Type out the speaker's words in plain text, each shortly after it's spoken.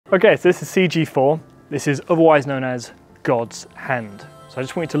Okay, so this is CG4. This is otherwise known as God's hand. So I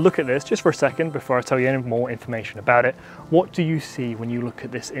just want you to look at this just for a second before I tell you any more information about it. What do you see when you look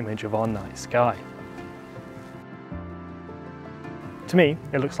at this image of our night sky? To me,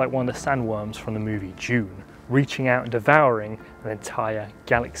 it looks like one of the sandworms from the movie Dune, reaching out and devouring an entire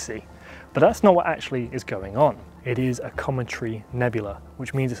galaxy. But that's not what actually is going on. It is a cometary nebula,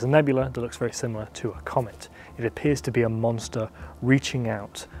 which means it's a nebula that looks very similar to a comet. It appears to be a monster reaching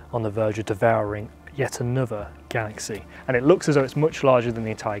out on the verge of devouring yet another galaxy. And it looks as though it's much larger than the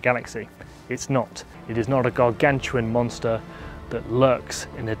entire galaxy. It's not. It is not a gargantuan monster that lurks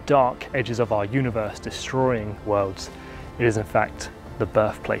in the dark edges of our universe, destroying worlds. It is in fact the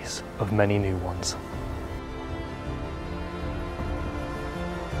birthplace of many new ones.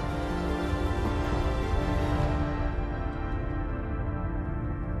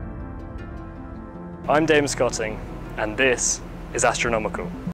 I'm Damon, and this is Astronomical.